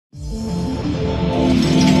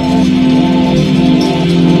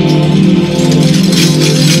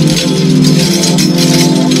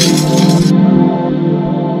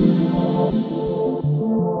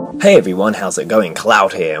Hey everyone, how's it going?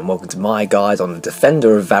 Cloud here, and welcome to my guide on the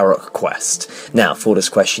Defender of Varrock quest. Now, for this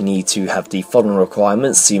quest you need to have the following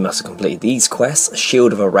requirements, so you must have completed these quests: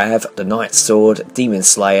 Shield of Arrav, the Knight's Sword, Demon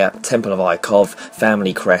Slayer, Temple of Ikov,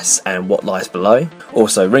 Family Crest, and What Lies Below.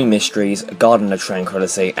 Also, Ring Mysteries, Garden of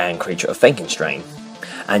Tranquility, and Creature of Frankenstein.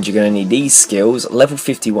 And you're going to need these skills: level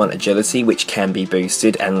 51 agility, which can be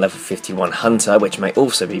boosted, and level 51 hunter, which may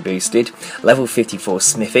also be boosted, level 54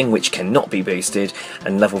 smithing, which cannot be boosted,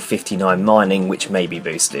 and level 59 mining, which may be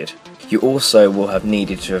boosted. You also will have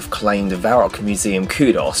needed to have claimed the Varrock Museum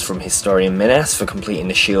kudos from Historian Minas for completing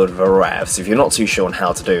the Shield of Arrav. So if you're not too sure on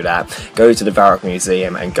how to do that, go to the Varrock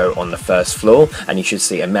Museum and go on the first floor, and you should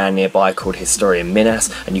see a man nearby called Historian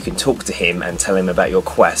Minas, and you can talk to him and tell him about your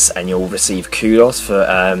quests, and you'll receive kudos for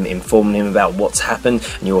informing him about what's happened,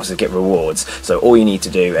 and you also get rewards. So all you need to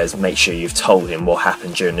do is make sure you've told him what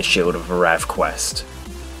happened during the Shield of Arrav quest.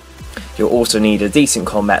 You'll also need a decent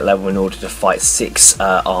combat level in order to fight 6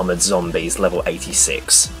 Armoured Zombies, level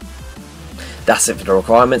 86. That's it for the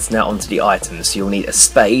requirements. Now onto the items. So you'll need a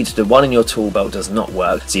spade. The one in your tool belt does not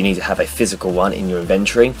work, so you need to have a physical one in your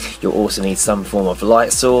inventory. You'll also need some form of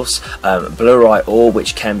light source, Blurite ore,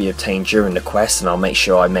 which can be obtained during the quest, and I'll make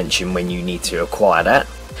sure I mention when you need to acquire that.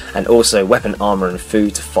 And also weapon, armour and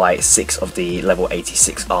food to fight 6 of the level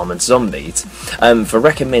 86 Armoured Zombies. For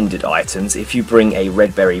recommended items, if you bring a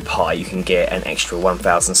Redberry pie you can get an extra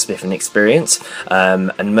 1000 smithing experience.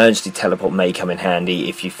 An emergency teleport may come in handy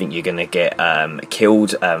if you think you're going to get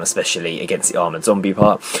killed, especially against the Armoured Zombie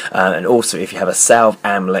part. And also if you have a Salve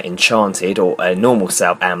amulet enchanted, or a normal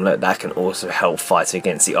Salve amulet, that can also help fight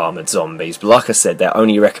against the Armoured Zombies. But like I said, they're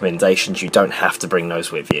only recommendations, you don't have to bring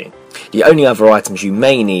those with you. The only other items you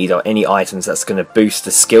may need are any items that's going to boost the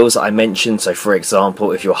skills that I mentioned. So for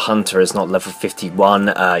example, if your hunter is not level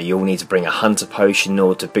 51, you'll need to bring a hunter potion in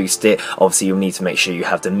order to boost it. Obviously you'll need to make sure you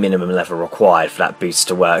have the minimum level required for that boost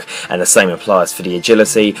to work, and the same applies for the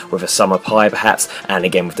agility, with a summer pie perhaps, and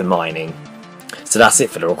again with the mining. So that's it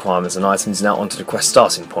for the requirements and items. Now onto the quest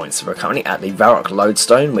starting point. So we're currently at the Varrock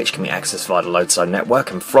Lodestone, which can be accessed via the Lodestone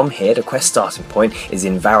network, and from here the quest starting point is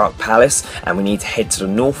in Varrock Palace, and we need to head to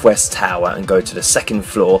the northwest tower and go to the second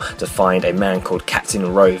floor to find a man called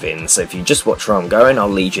Captain Rovin. So if you just watch where I'm going, I'll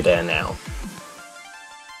lead you there now.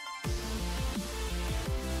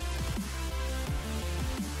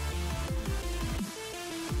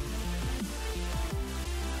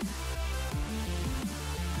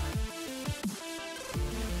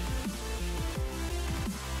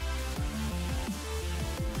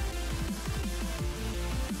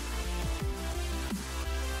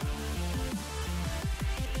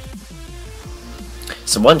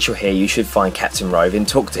 So once you're here, you should find Captain Rovin,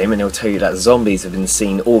 talk to him, and he'll tell you that zombies have been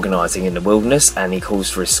seen organising in the wilderness, and he calls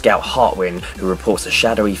for his scout Heartwind, who reports a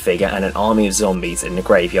shadowy figure and an army of zombies in the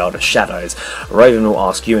graveyard of shadows. Rovin will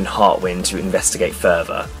ask you and Heartwind to investigate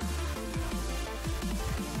further.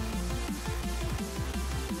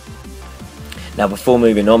 Now before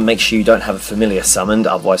moving on, make sure you don't have a familiar summoned,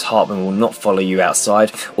 otherwise Heartwind will not follow you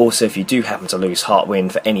outside. Also, if you do happen to lose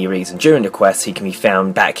Heartwind for any reason during the quest, he can be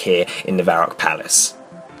found back here in the Varrock Palace.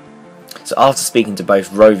 So after speaking to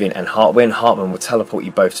both Rovin and Heartwind, Heartwind will teleport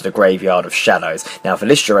you both to the Graveyard of Shadows. Now for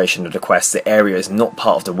this duration of the quest, the area is not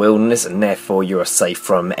part of the wilderness, and therefore you are safe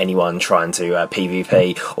from anyone trying to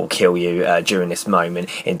PvP or kill you during this moment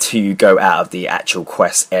until you go out of the actual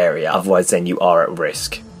quest area, otherwise then you are at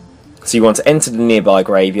risk. So you want to enter the nearby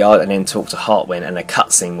graveyard and then talk to Heartwind, and a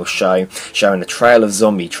cutscene will show, showing a trail of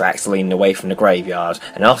zombie tracks leading away from the graveyard,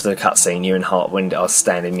 and after the cutscene you and Heartwind are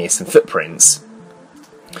standing near some footprints.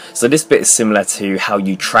 So this bit is similar to how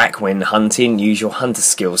you track when hunting. Use your hunter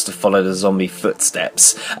skills to follow the zombie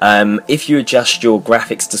footsteps. If you adjust your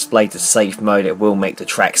graphics display to safe mode, it will make the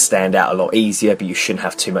tracks stand out a lot easier, but you shouldn't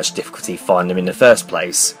have too much difficulty finding them in the first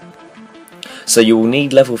place. So you will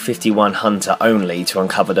need level 51 hunter only to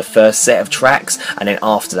uncover the first set of tracks, and then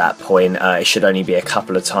after that point it should only be a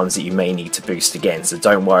couple of times that you may need to boost again, so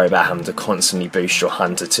don't worry about having to constantly boost your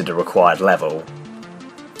hunter to the required level.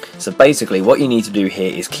 So basically what you need to do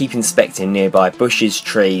here is keep inspecting nearby bushes,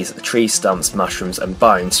 trees, tree stumps, mushrooms and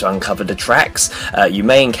bones to uncover the tracks. You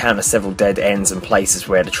may encounter several dead ends and places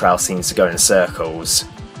where the trail seems to go in circles.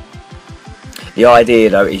 The idea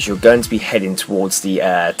though is you're going to be heading towards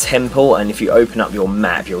the temple, and if you open up your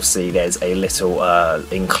map you'll see there's a little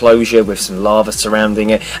enclosure with some lava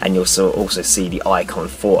surrounding it, and you'll also see the icon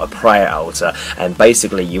for a prayer altar, and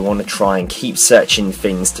basically you want to try and keep searching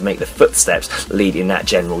things to make the footsteps lead in that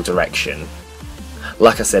general direction.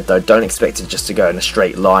 Like I said though, don't expect it just to go in a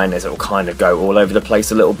straight line, as it will kind of go all over the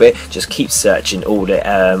place a little bit. Just keep searching all the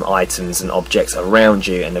items and objects around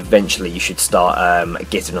you, and eventually you should start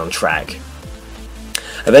getting on track.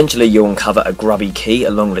 Eventually you'll uncover a grubby key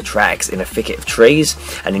along the tracks in a thicket of trees,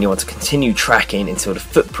 and then you want to continue tracking until the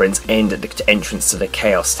footprints end at the entrance to the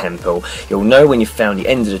Chaos Temple. You'll know when you've found the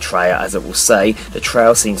end of the trail, as it will say the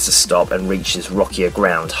trail seems to stop and reaches rockier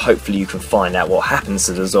ground. Hopefully you can find out what happens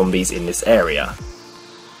to the zombies in this area.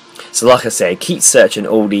 So like I said, keep searching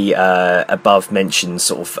all the above mentioned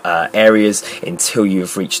sort of areas until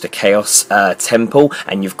you've reached the Chaos Temple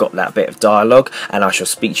and you've got that bit of dialogue, and I shall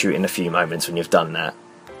speak to you in a few moments when you've done that.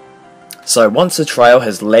 So once the trail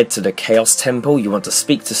has led to the Chaos Temple, you want to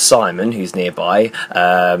speak to Simon, who's nearby.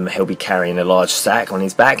 He'll be carrying a large sack on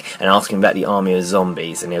his back, and ask him about the army of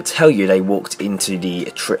zombies, and he'll tell you they walked into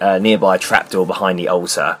the nearby trapdoor behind the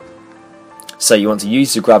altar. So you want to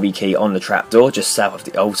use the grubby key on the trapdoor just south of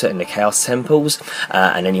the altar in the Chaos Temples,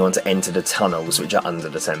 and then you want to enter the tunnels which are under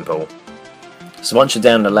the temple. So once you're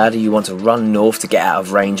down the ladder, you want to run north to get out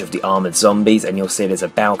of range of the armoured zombies, and you'll see there's a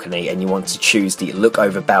balcony, and you want to choose the look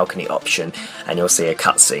over balcony option, and you'll see a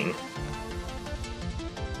cutscene.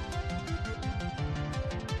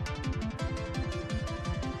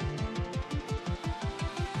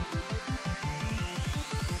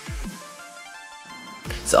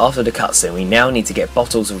 So after the cutscene, we now need to get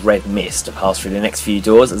bottles of red mist to pass through the next few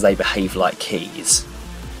doors, as they behave like keys.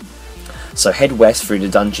 So head west through the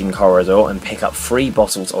dungeon corridor and pick up 3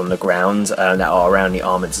 bottles on the ground that are around the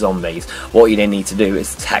armoured zombies. What you then need to do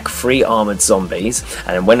is attack 3 armoured zombies,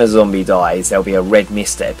 and then when a zombie dies there'll be a red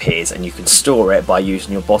mist that appears, and you can store it by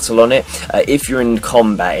using your bottle on it. If you're in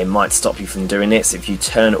combat it might stop you from doing it, so if you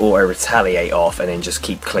turn auto retaliate off and then just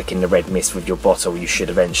keep clicking the red mist with your bottle, you should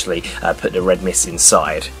eventually put the red mist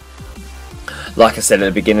inside. Like I said at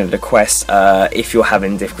the beginning of the quest, if you're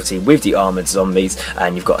having difficulty with the armoured zombies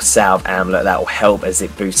and you've got a Salve amulet, that will help as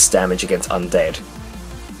it boosts damage against undead.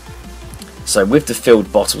 So with the filled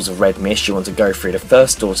bottles of red mist, you want to go through the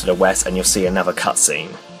first door to the west and you'll see another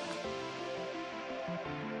cutscene.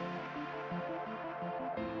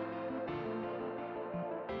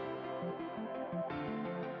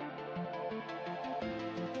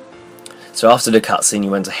 So after the cutscene, you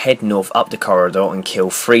want to head north up the corridor and kill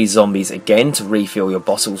 3 zombies again to refill your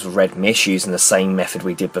bottles with red mist using the same method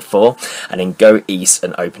we did before, and then go east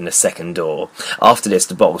and open the second door. After this,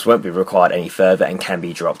 the bottles won't be required any further and can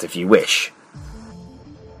be dropped if you wish.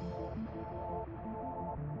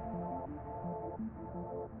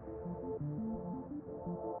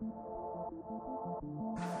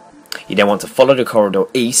 You then want to follow the corridor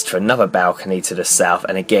east to another balcony to the south,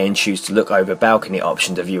 and again choose to look over balcony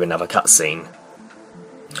option to view another cutscene.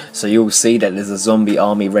 So you'll see that there's a zombie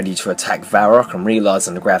army ready to attack Varrock, and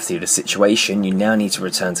realising the gravity of the situation, you now need to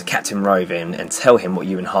return to Captain Rovin and tell him what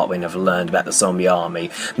you and Heartwind have learned about the zombie army.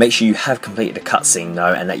 Make sure you have completed the cutscene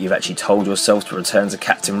though, and that you've actually told yourself to return to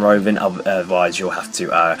Captain Rovin, otherwise you'll have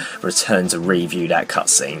to return to review that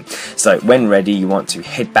cutscene. So when ready, you want to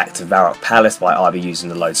head back to Varrock Palace by either using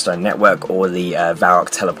the Lodestone network or the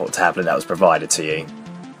Varrock teleport tablet that was provided to you.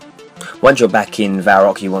 Once you're back in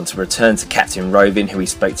Varrock, you want to return to Captain Rovin, who we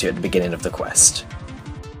spoke to at the beginning of the quest.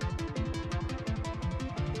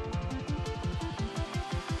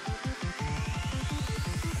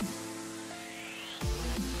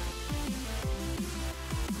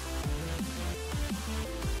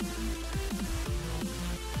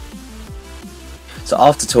 So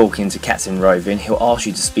after talking to Captain Rovin, he'll ask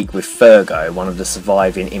you to speak with Thurgo, one of the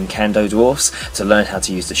surviving Imkando dwarfs, to learn how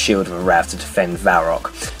to use the Shield of Arrav to defend Varrock.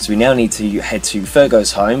 So we now need to head to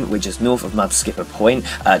Thurgo's home, which is north of Mudskipper Point.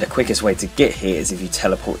 The quickest way to get here is if you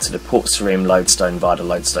teleport to the Port Sarim Lodestone via the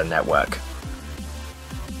Lodestone network.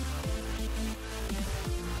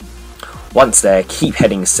 Once there, keep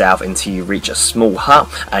heading south until you reach a small hut,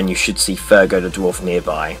 and you should see Thurgo the dwarf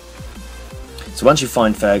nearby. So once you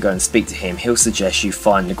find Thurgo and speak to him, he'll suggest you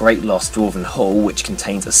find the Great Lost Dwarven Hall, which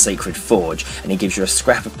contains a sacred forge, and he gives you a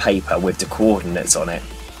scrap of paper with the coordinates on it.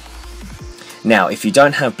 Now, if you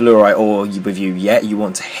don't have Blurite ore with you yet, you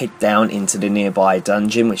want to head down into the nearby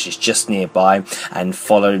dungeon, which is just nearby, and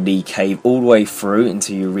follow the cave all the way through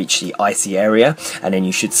until you reach the icy area, and then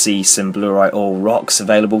you should see some Blurite ore rocks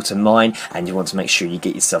available to mine, and you want to make sure you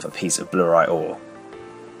get yourself a piece of Blurite ore.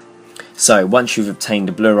 So once you've obtained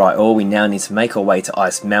the Blurite ore, we now need to make our way to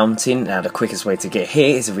Ice Mountain. Now the quickest way to get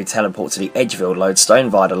here is if we teleport to the Edgeville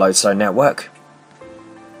Lodestone via the Lodestone network.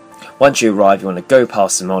 Once you arrive, you want to go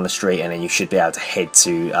past the monastery, and then you should be able to head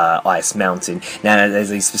to Ice Mountain. Now, there's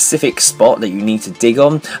a specific spot that you need to dig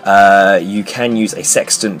on. You can use a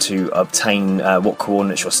sextant to obtain what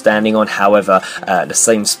coordinates you're standing on. However, the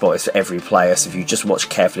same spot is for every player, so if you just watch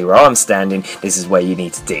carefully where I'm standing, this is where you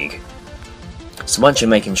need to dig. So once you're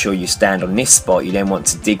making sure you stand on this spot, you then want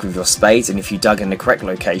to dig with your spades, and if you dug in the correct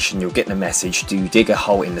location, you'll get the message to dig a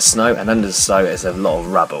hole in the snow, and under the snow is a lot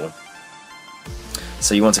of rubble.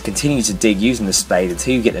 So you want to continue to dig using the spade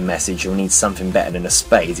until you get the message. You'll need something better than a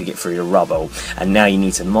spade to get through the rubble. And now you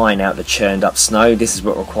need to mine out the churned up snow. This is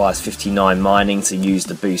what requires 59 mining to use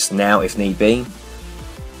the boost now if need be.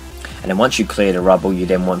 And then once you clear the rubble, you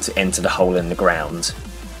then want to enter the hole in the ground.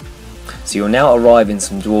 So you'll now arrive in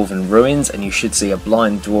some dwarven ruins, and you should see a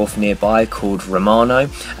blind dwarf nearby called Romano,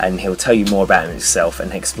 and he'll tell you more about himself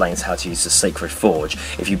and explains how to use the sacred forge.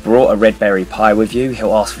 If you brought a Redberry pie with you,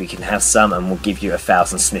 he'll ask if you can have some and will give you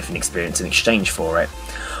 1,000 smithing experience in exchange for it.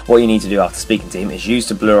 What you need to do after speaking to him is use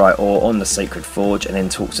the Blurite ore on the sacred forge and then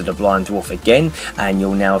talk to the blind dwarf again, and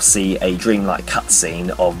you'll now see a dreamlike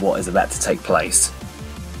cutscene of what is about to take place.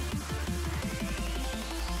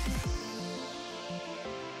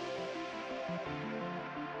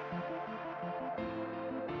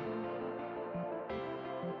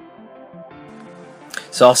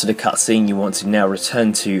 So after the cutscene, you want to now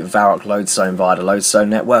return to Varrock Lodestone via the Lodestone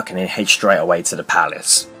network and then head straight away to the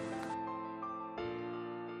palace.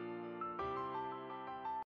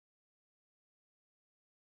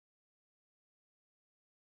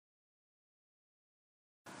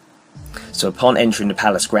 So upon entering the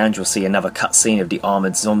palace ground, you'll see another cutscene of the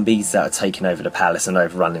Armoured Zombies that are taking over the palace and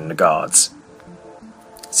overrunning the guards.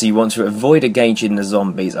 So you want to avoid engaging the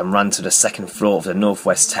zombies and run to the second floor of the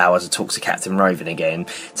northwest tower to talk to Captain Rovin again.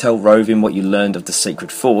 Tell Rovin what you learned of the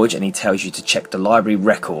Sacred Forge, and he tells you to check the library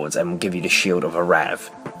records and will give you the Shield of Arrav.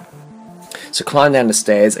 So climb down the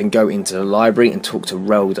stairs and go into the library and talk to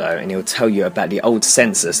Roldo, and he'll tell you about the old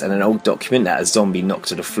census and an old document that a zombie knocked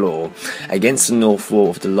to the floor. Against the north wall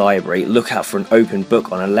of the library, look out for an open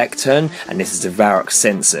book on a lectern, and this is the Varrock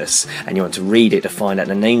census, and you want to read it to find out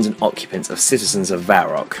the names and occupants of citizens of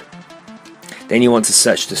Varrock. Then you want to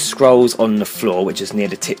search the scrolls on the floor, which is near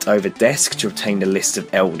the tipped over desk, to obtain the list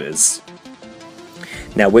of elders.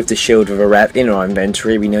 Now with the Shield of Arrav in our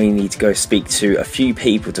inventory, we know you need to go speak to a few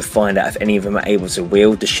people to find out if any of them are able to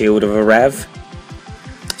wield the Shield of Arrav.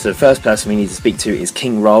 So the first person we need to speak to is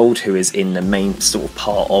King Rold, who is in the main sort of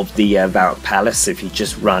part of the Varrock Palace. So if you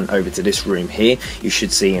just run over to this room here, you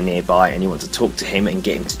should see him nearby, and you want to talk to him and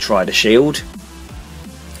get him to try the shield.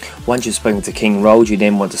 Once you've spoken to King Rold, you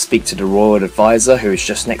then want to speak to the Royal Advisor, who is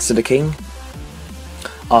just next to the King.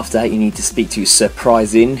 After that, you need to speak to Sir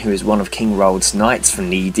Prysin, who is one of King Rold's knights from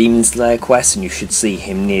the Demon Slayer quest, and you should see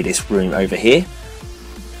him near this room over here.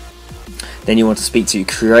 Then you want to speak to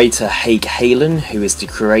Curator Haig Halen, who is the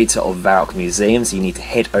curator of Varrock Museum, so you need to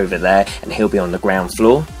head over there and he'll be on the ground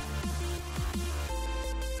floor.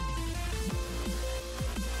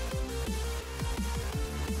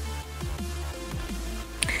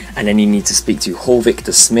 And then you need to speak to Horvik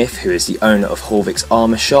the Smith, who is the owner of Horvik's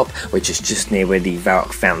Armour Shop, which is just near where the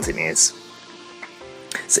Varrock Fountain is.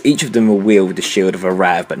 So each of them will wield the Shield of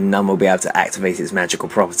Arrav, but none will be able to activate its magical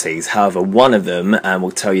properties. However, one of them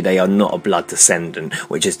will tell you they are not a blood descendant,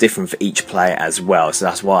 which is different for each player as well, so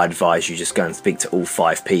that's why I advise you just go and speak to all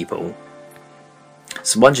 5 people.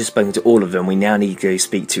 So once you've spoken to all of them, we now need to go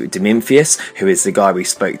speak to Deminthius, who is the guy we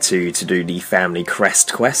spoke to do the Family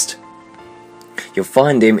Crest quest. You'll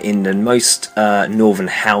find him in the most northern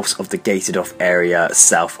house of the gated off area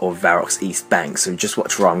south of Varrock's east bank, so just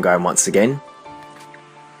watch where I'm going once again.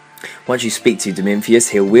 Once you speak to Deminthius,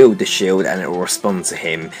 he'll wield the shield and it will respond to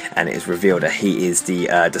him, and it is revealed that he is the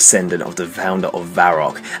descendant of the founder of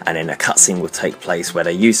Varrock, and then a cutscene will take place where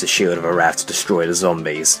they use the Shield of Arrav to destroy the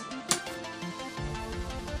zombies.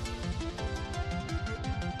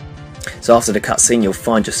 So after the cutscene, you'll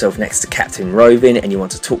find yourself next to Captain Rovin, and you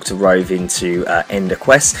want to talk to Rovin to end the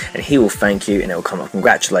quest, and he will thank you, and it will come up,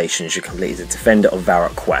 congratulations, you completed the Defender of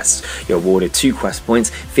Varrock quest. You're awarded 2 quest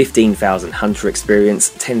points, 15,000 Hunter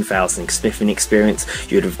experience, 10,000 Smithing experience.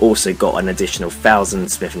 You'd have also got an additional 1,000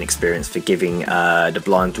 Smithing experience for giving the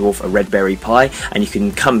blind dwarf a Redberry pie, and you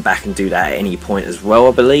can come back and do that at any point as well,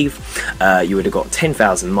 I believe. You would have got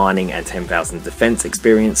 10,000 mining and 10,000 defense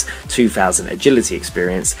experience, 2,000 agility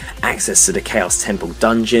experience, access to the Chaos Temple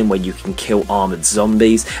dungeon where you can kill armoured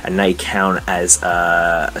zombies, and they count as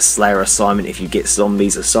a Slayer assignment if you get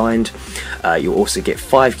zombies assigned. You'll also get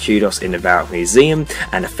 5 kudos in the Varrock Museum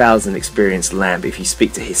and 1,000 experience lamp if you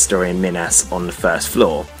speak to Historian Minas on the first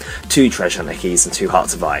floor, 2 treasure hunter keys and 2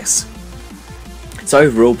 hearts of ice. So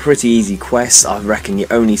overall, pretty easy quest. I reckon the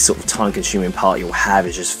only sort of time consuming part you'll have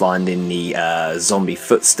is just finding the zombie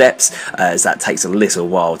footsteps, as that takes a little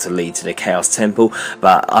while to lead to the Chaos Temple,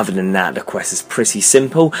 but other than that the quest is pretty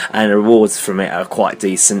simple and the rewards from it are quite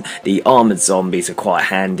decent. The Armoured Zombies are quite a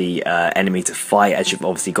handy enemy to fight, as you've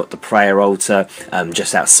obviously got the prayer altar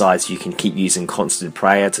just outside, so you can keep using constant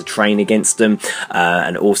prayer to train against them,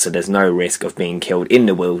 and also there's no risk of being killed in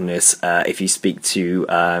the wilderness. If you speak to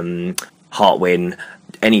Heartwind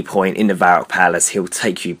any point in the Varrock Palace, he'll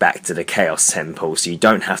take you back to the Chaos Temple, so you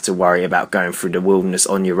don't have to worry about going through the wilderness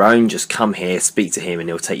on your own. Just come here, speak to him, and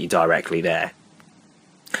he'll take you directly there.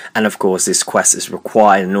 And of course this quest is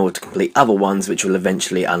required in order to complete other ones, which will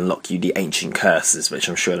eventually unlock you the ancient curses, which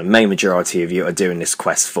I'm sure the main majority of you are doing this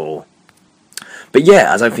quest for. But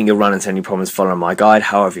yeah, I don't think you'll run into any problems following my guide.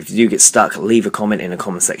 However, if you do get stuck, leave a comment in the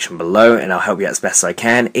comment section below and I'll help you out as best I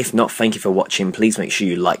can. If not, thank you for watching. Please make sure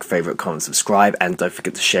you like, favourite, comment, subscribe, and don't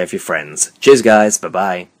forget to share with your friends. Cheers guys, bye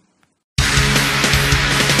bye.